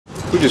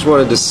We just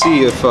wanted to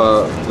see if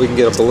we can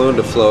get a balloon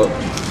to float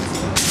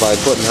by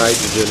putting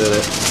hydrogen in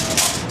it.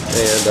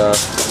 And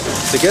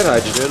to get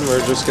hydrogen,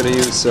 we're just going to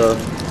use a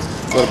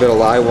little bit of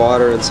lye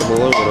water and some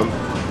aluminum.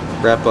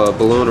 Wrap a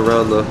balloon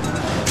around the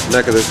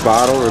neck of this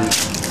bottle and,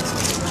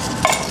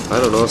 I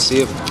don't know, see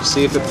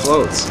if it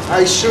floats.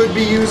 I should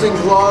be using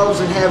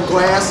gloves and have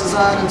glasses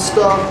on and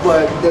stuff,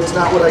 but that's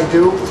not what I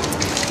do.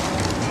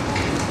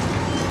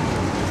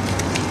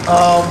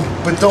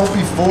 But don't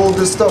be fooled,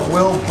 this stuff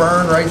will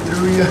burn right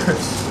through you.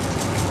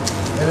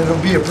 And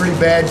it'll be a pretty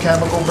bad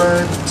chemical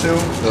burn too.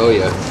 Oh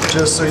yeah.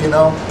 Just so you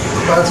know.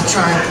 I'm about to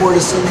try and pour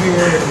this in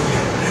here.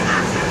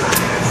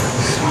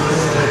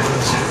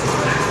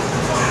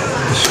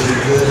 This should be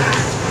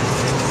good.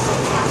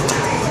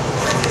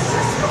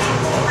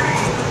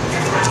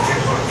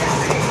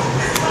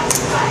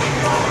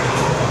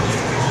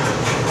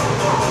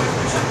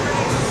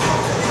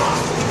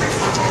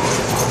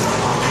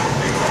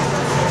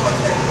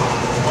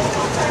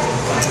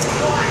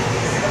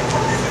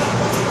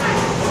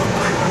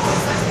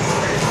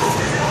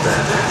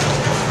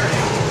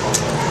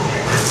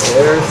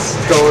 There it's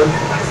going.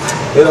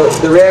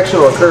 The reaction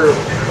will occur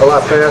a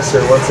lot faster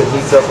once it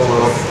heats up a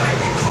little.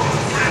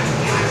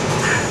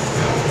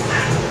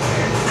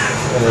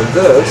 And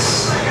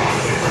this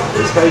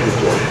is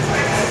hydrogen.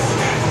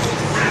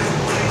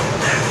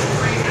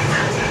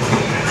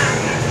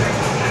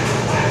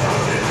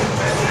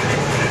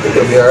 I think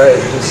it'll be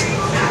alright. Just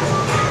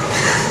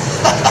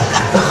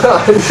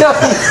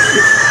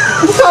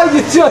no,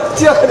 you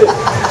just done it.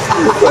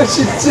 What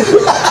you do?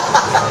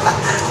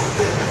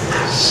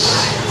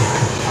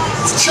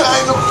 It's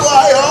trying to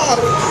fly off.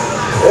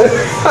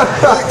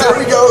 There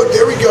we go,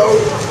 there we go.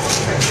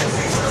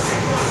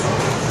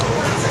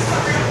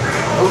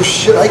 Oh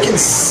shit, I can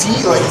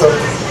see like the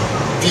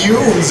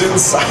fumes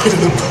inside of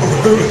the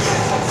balloon.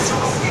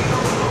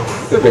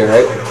 It'll be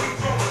alright.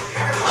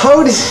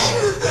 How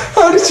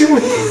did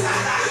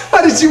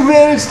you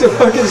manage to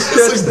fucking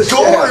stretch the shaft? It's a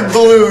gourd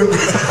balloon.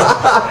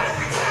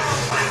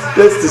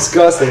 That's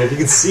disgusting. If you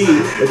can see,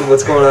 look at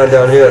what's going on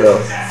down here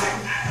though.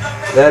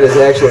 That is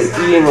actually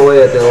eating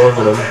away at the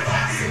aluminum.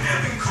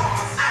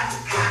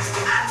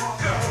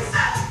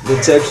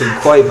 It's actually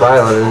quite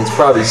violent and it's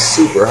probably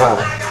super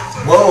hot.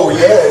 Whoa,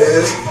 yeah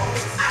it is.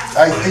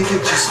 I think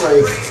it just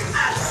like...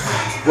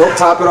 We'll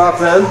pop it off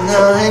then?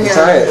 No, hang on.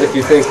 Try it if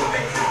you think...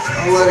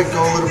 I'll let it go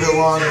a little bit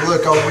longer.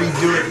 Look, I'll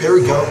redo it. There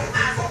we go.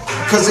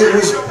 Because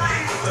it's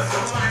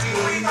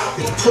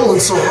pulling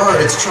so hard,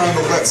 it's trying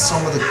to let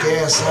some of the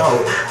gas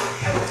out.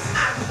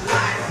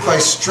 By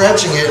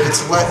stretching it,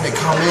 it's letting it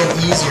come in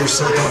easier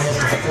so it don't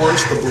have to force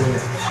the balloon.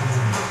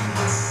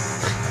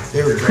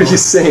 There we go. What are you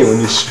saying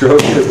when you stroke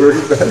it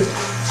works better?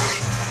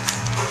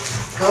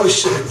 Probably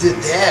should have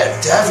did that.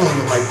 Definitely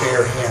with my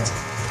bare hands.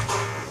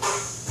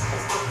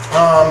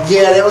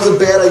 Yeah, that was a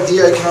bad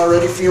idea. I can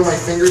already feel my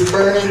fingers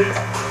burning.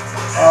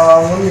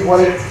 Let me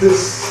wipe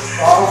this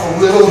off a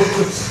little.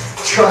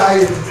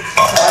 Try and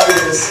tie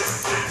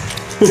this.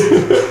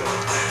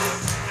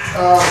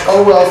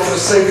 Oh well, for the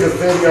sake of the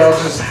video, I'll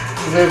just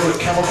live with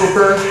chemical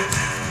burn.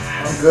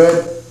 I'm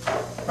good.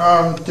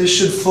 This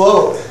should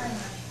float.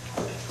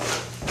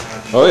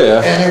 Oh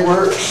yeah. And it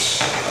works.